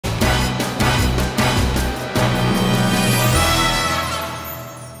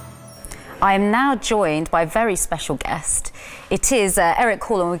I am now joined by a very special guest. It is Eric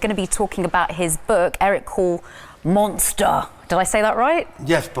Hall, and we're going to be talking about his book, Eric Hall, Monster. Did I say that right?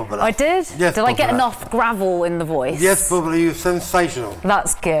 Yes, Bubba. I did? Yes, did I get enough gravel in the voice? Yes, Bubba, you're sensational.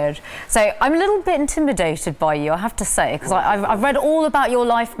 That's good. So I'm a little bit intimidated by you, I have to say, because I've read all about your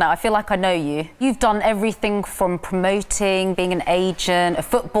life now. I feel like I know you. You've done everything from promoting, being an agent, a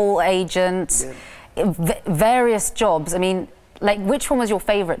football agent, various jobs. I mean, like, which one was your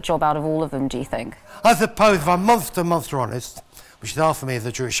favourite job out of all of them, do you think? I suppose, if I'm monster honest, which is hard for me as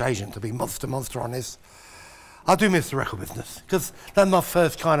a Jewish agent to be monster honest, I do miss the record business, because that's my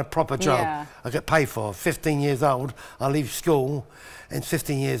first kind of proper job I get paid for. 15 years old, I leave school, and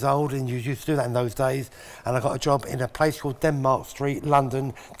 15 years old, and you used to do that in those days, and I got a job in a place called Denmark Street,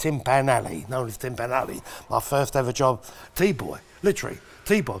 London, Tin Pan Alley, known as Tin Pan Alley. My first ever job, tea boy, literally,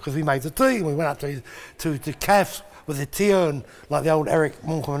 tea boy, because we made the tea, and we went out to the cafes with a tea urn, like the old Eric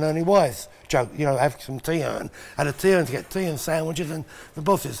Morecambe and Ernie Wise joke, you know, have some tea urn. Had a tea urn to get tea and sandwiches and the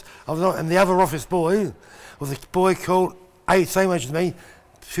bosses. And the other office boy was a boy called, same age as me,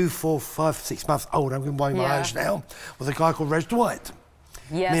 2, 4, 5, 6 months old, I'm going by my age now, was a guy called Reg Dwight.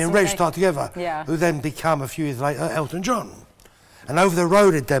 Yes, me and Reg started together, who then became, a few years later, Elton John. And over the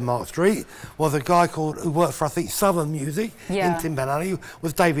road in Denmark Street was a guy who worked for, I think, Southern Music in Tin Pan Alley,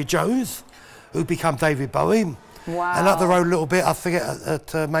 was David Jones, who became David Bowie. Wow. And up the road a little bit, I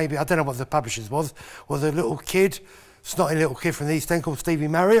forget, maybe, I don't know what the publishers was a little kid, snotty little kid from the East End called Stevie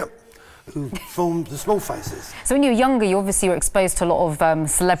Marriott, who formed the Small Faces. So when you were younger, you obviously were exposed to a lot of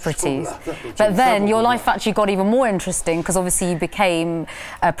celebrities. But then your life actually got even more interesting, because obviously you became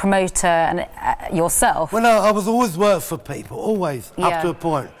a promoter and yourself. Well, no, I was always worked for people, always, up to a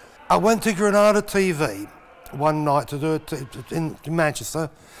point. I went to Granada TV one night to do in Manchester,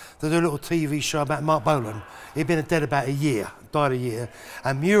 to do a little TV show about Mark Bolan. He'd been dead about a year, died a year,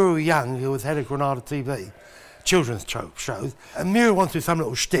 and Muriel Young, who was head of Granada TV, children's shows, and Muriel wanted to do some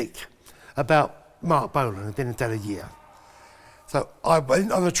little shtick about Mark Bolan, who'd been dead a year. So I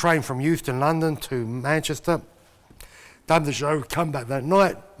went on the train from Euston, London to Manchester, done the show, come back that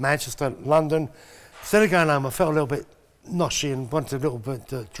night, Manchester, London. Instead of going home, I felt a little bit noshy and wanted a little bit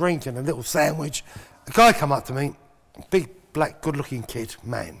to drink and a little sandwich. A guy come up to me, big, black, good-looking kid,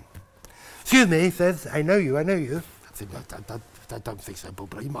 man. Excuse me, he says, I know you. I said, no, I don't think so,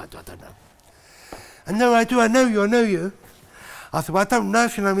 but you might do, I don't know. And no, I do, I know you. I said, well, I don't know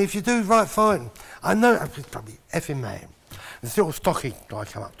if you know me. If you do, right, fine. I know, I'm probably effing man. This little stocky guy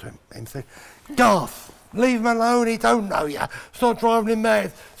come up to him and said, Garth, leave him alone, he don't know you. Stop driving him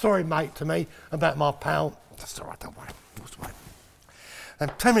mad. Sorry, mate, to me, about my pal. That's all right, don't worry. What's the way?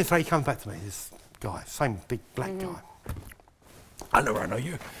 And 10 minutes later, he comes back to me, this guy, same big black guy. I know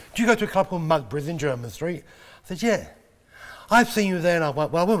you. Do you go to a club called Mugbury's in Jermyn Street? I said, yeah. I've seen you there, and I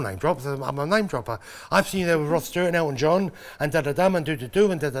went, well, I will name drop, I'm a name dropper. I've seen you there with Rod Stewart and Elton John, and da-da-dum, and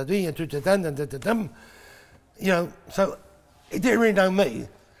do-do-do, and da-da-dee, and do-da-dum, and da-da-dum. You know, so he didn't really know me,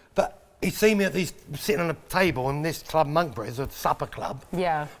 but he'd seen me at these, sitting on a table in this club, Monkbury's, a supper club,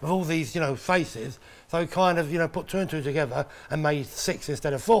 with all these, you know, faces. So he kind of, you know, put 2 and 2 together and made 6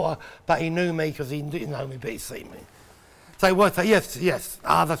 instead of 4, but he knew me because he didn't know me, but he'd seen me. So he worked out, yes,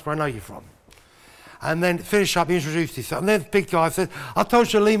 that's where I know you from. And then finish up, he introduced himself. And then the big guy said, I told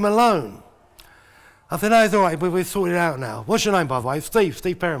you to leave him alone. I said, no, it's all right, we've sorted it out now. What's your name, by the way? Steve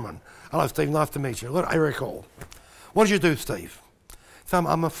Perriman. Hello, Steve, nice to meet you. Look, Eric Hall. What did you do, Steve? So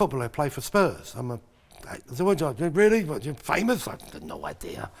I'm a footballer, I play for Spurs. I said, what do you do? Really? What, you're famous? I had no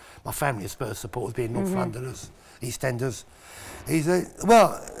idea. My family is Spurs supporters, being North Londoners, East Enders. He said,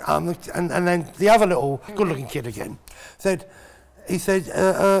 well, and then the other little good-looking kid again said, he said,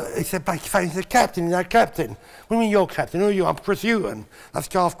 captain, you're captain. What do you mean you're captain? Who are you? I'm Chris Hewton. That's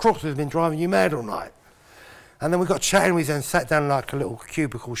Garth Crooks who's been driving you mad all night. And then we got chatting, we then sat down like a little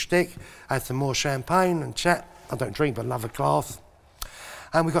cubicle stick, had some more champagne and chat. I don't drink, but love a glass.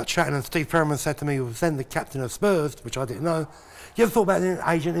 And we got chatting, and Steve Perriman said to me, who was then the captain of Spurs, which I didn't know, you ever thought about being an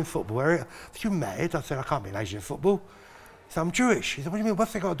agent in football, Eric? I said, you mad? I said, I can't be an agent in football. He said, I'm Jewish. He said, what do you mean,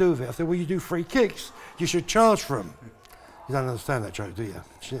 what's that got to do with it? I said, well, you do free kicks. You should charge for them. You don't understand that joke, do you?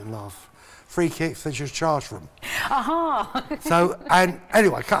 She didn't laugh. Free kicks, then she was charged for them. Aha! So, and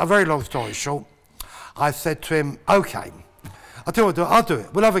anyway, cut a very long story short, I said to him, OK, I'll tell you what I'll do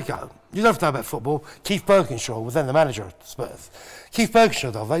it. We'll have a go. You don't have to know about football. Keith Birkinshaw was then the manager of Spurs. Keith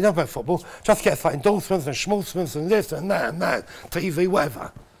Birkinshaw, though, they know about football. Just get like endorsements and schmaltzments and this and that, TV,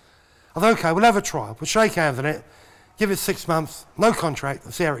 whatever. I thought, OK, we'll have a trial. We'll shake hands on it, give it 6 months, no contract,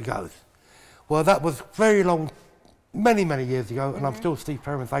 and see how it goes. Well, that was very long, many years ago, and I'm still Steve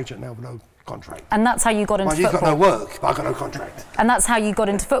Perriman's agent now with no contract. And that's how you got into football? You've got no work, but I've got no contract. And that's how you got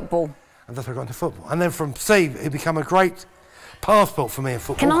into football? And that's how I got into football. And then from Steve, it became a great passport for me in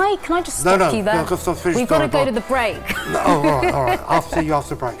football. Can I just stop you there? No, We've got to go to the break. No, all right. I'll see you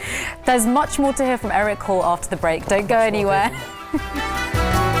after the break. There's much more to hear from Eric Hall after the break. Don't go anywhere.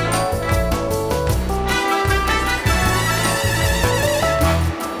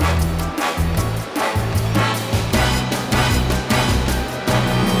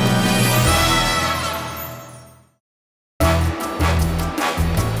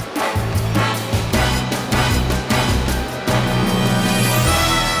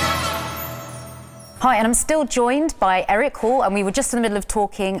 Hi, and I'm still joined by Eric Hall, and we were just in the middle of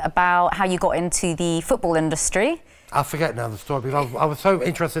talking about how you got into the football industry. I forget now the story because I was so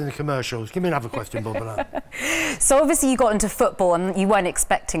interested in the commercials. Give me another question, Bob. So obviously you got into football and you weren't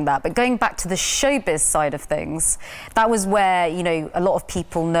expecting that, but going back to the showbiz side of things, that was where, you know, a lot of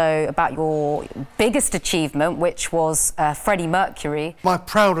people know about your biggest achievement, which was Freddie Mercury. My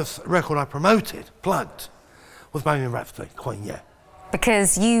proudest record I promoted, plugged, was Bohemian Rhapsody, Queen, yeah.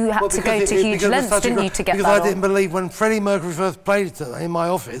 Because you had to go to huge lengths, didn't you, to get that on? Because I didn't believe when Freddie Mercury first played it in my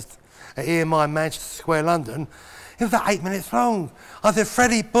office at EMI Manchester Square, London, it was about 8 minutes long. I said,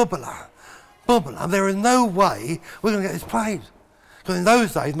 Freddie, Bubbler, there is no way we're going to get this played. Because in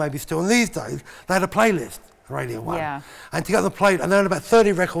those days, maybe still in these days, they had a playlist, Radio 1. Yeah. And to get the play, and there were about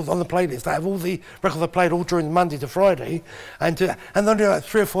 30 records on the playlist. They have all the records I played all during Monday to Friday, and only about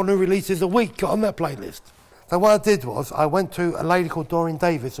 3 or 4 new releases a week got on that playlist. So what I did was, I went to a lady called Doreen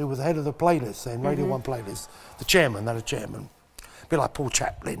Davis, who was the head of the playlist then, Radio 1 playlist, the chairman, they had a chairman. A bit like Paul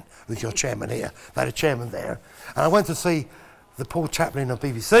Chaplin, with your chairman here, they had a chairman there. And I went to see the Paul Chaplin of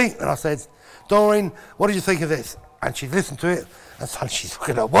BBC, and I said, Doreen, what did you think of this? And she listened to it, and suddenly she's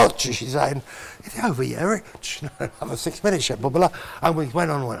looking at her watch, and she's saying, is it over yet, Eric? Another 6 minutes yet, blah, blah, blah. And we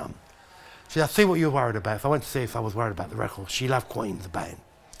went on. She said, I see what you're worried about. So I went to see if I was worried about the record. She loved Queen, the band.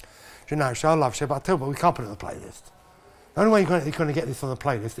 She said, no, I love it, but I tell you what, we can't put it on the playlist. The only way you're going to get this on the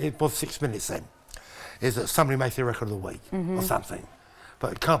playlist, it was 6 minutes then, is that somebody makes the record of the week or something.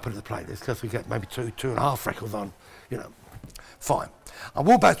 But you can't put it on the playlist because we get maybe 2.5 records on, you know. Fine. I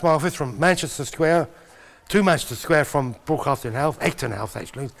walked back to my office from Manchester Square, to Manchester Square from Broadcasting House, Egton House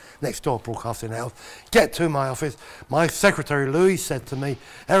actually, next door Broadcasting House. Get to my office, my secretary Louis said to me,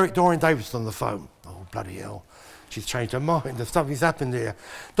 Eric, Doreen Davis on the phone. Oh, bloody hell. She's changed her mind, there's something's happened here.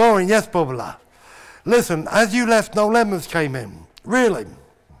 Doreen, yes, Bobbler. Listen, as you left, Noel Edmonds came in. Really?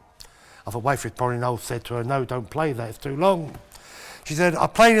 I thought Wayford probably Noel said to her, no, don't play that, it's too long. She said, I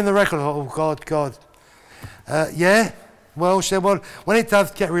played in the record. I thought, oh, God. Yeah? Well, she said, well, when it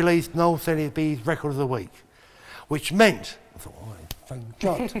does get released, Noel said it'd be his record of the week. Which meant, I thought, oh, thank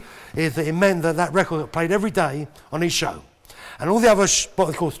God, is that it meant that that record got played every day on his show. And all the other, what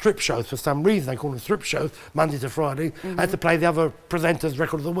they call strip shows, for some reason they call them strip shows, Monday to Friday, had to play the other presenters'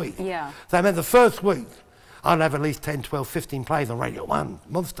 record of the week. Yeah. So that meant the first week, I'd have at least 10, 12, 15 plays on Radio 1.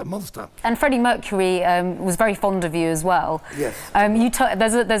 Monster. And Freddie Mercury was very fond of you as well. Yes.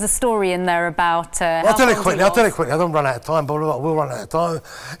 There's a story in there about I'll tell you quickly, I don't run out of time, but we'll run out of time,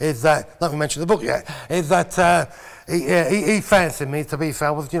 is that, not to mention the book yet, is that he fancied me, to be fair.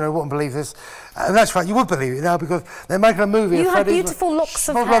 I was, you know, wouldn't believe this. And that's right, you would believe it now, because they're making a movie of Freddie. You had beautiful locks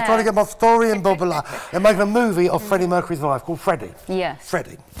of hair. I'm trying to get my story in, blah, blah, blah. They're making a movie of Freddie Mercury's life called Freddie. Yes.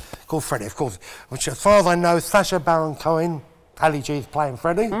 Freddie. Called Freddie, of course. Which, as far as I know, Sacha Baron Cohen, Ali G is playing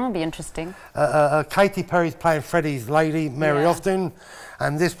Freddie. That'll be interesting. Katy Perry's playing Freddie's lady, Mary Austin.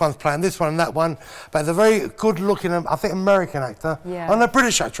 And this one's playing this one and that one. But the very good-looking, I think, American actor, and a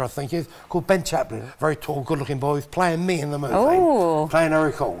British actor, I think, is called Ben Chaplin. Very tall, good-looking boy who's playing me in the movie. Oh. Playing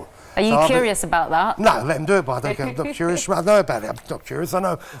Eric Hall. Are you curious about that? No, let him do it, but I'm not curious. I know about it, I'm not curious. I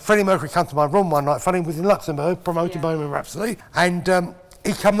know Freddie Mercury came to my room one night. Freddie was in Luxembourg promoting Bohemian Rhapsody. And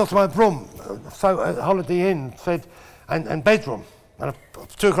he came up to my room, so at Holiday Inn, said, and bedroom. And at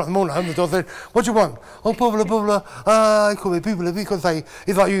 2 o'clock in the morning, I opened the door and said, what do you want? Oh, Bubbler, he called me Bubbler because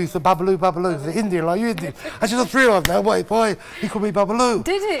he's like you, he's the Babaloo, he's the Indian like you, Indian. I just realised now, why he called me Babaloo.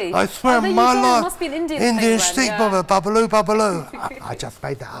 Did he? I swear on my life. Must be an Indian stick, Babaloo. I just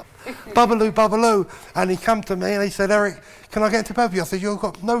made that up. Babaloo. And he came to me and he said, Eric, can I get into bed with you? I said, you've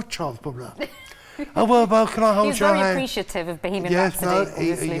got no chance, Bubbler. Oh, well, can I hold your hand? He's very appreciative of Bohemian Rhapsody,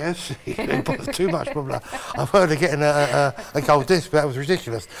 yes, he bothered too much, probably. I've heard of getting a gold disc, but that was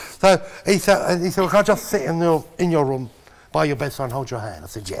ridiculous. So he said, well, can I just sit in your room by your bedside and hold your hand? I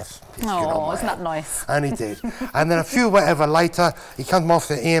said, yes. Oh, isn't that nice? And he did. And then a few whatever later, he came to my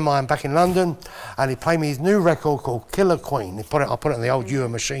office at EMI and back in London, and he played me his new record called Killer Queen. I put it on the old Ewer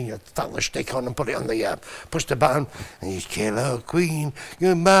machine, you stuck the stick on and put it on the, push the button, and he's Killer Queen,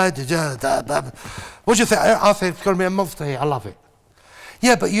 you're mad, what do you think? I said, it's going to be a monster here, I love it.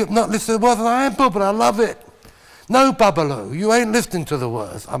 Yeah, but you've not listened to the words. I am Bubble, I love it. No, Bubbaloo, you ain't listening to the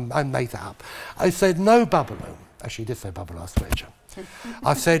words. I made that up. I said, no, Bubbaloo. Actually, he did say Bubbaloo, I swear to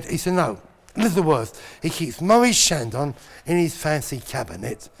you. He said, no, listen to the words. He keeps Maurice Chandon in his fancy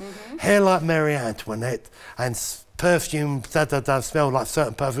cabinet, hair like Marie Antoinette, and perfume, smell like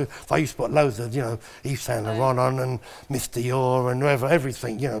certain perfume. I used to put loads of, you know, Yves Saint Laurent on, and Miss Dior, and whoever,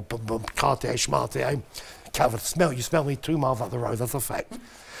 everything, you know, Cartier, Schmartier, covered. You smell me 2 miles up the road, that's a fact.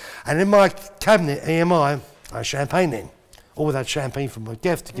 And in my cabinet, EMI, I had champagne in. Always had champagne for my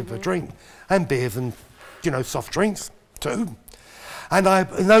guests to give them a drink, and beers and, you know, soft drinks too. And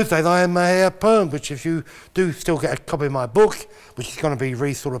in those days, I had my hair permed, which if you do still get a copy of my book, which is going to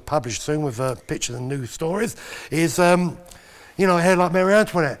be sort of published soon with pictures and news stories, is, you know, hair like Marie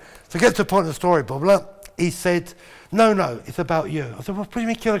Antoinette. To get to the point of the story, Bubbler, he said, no, it's about you. I said, well, what do you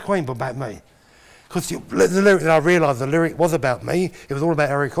mean Kill a Queen, but about me? Because the lyric, I realised the lyric was about me. It was all about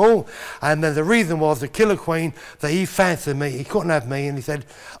Eric Hall. And then the reason was the Killer Queen, that he fancied me, he couldn't have me, and he said,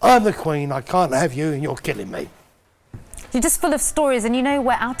 I'm the Queen, I can't have you, and you're killing me. You're just full of stories, and you know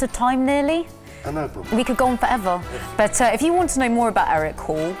we're out of time nearly. I know, Bob. We could go on forever. But if you want to know more about Eric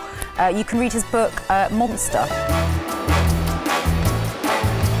Hall, you can read his book, Monster.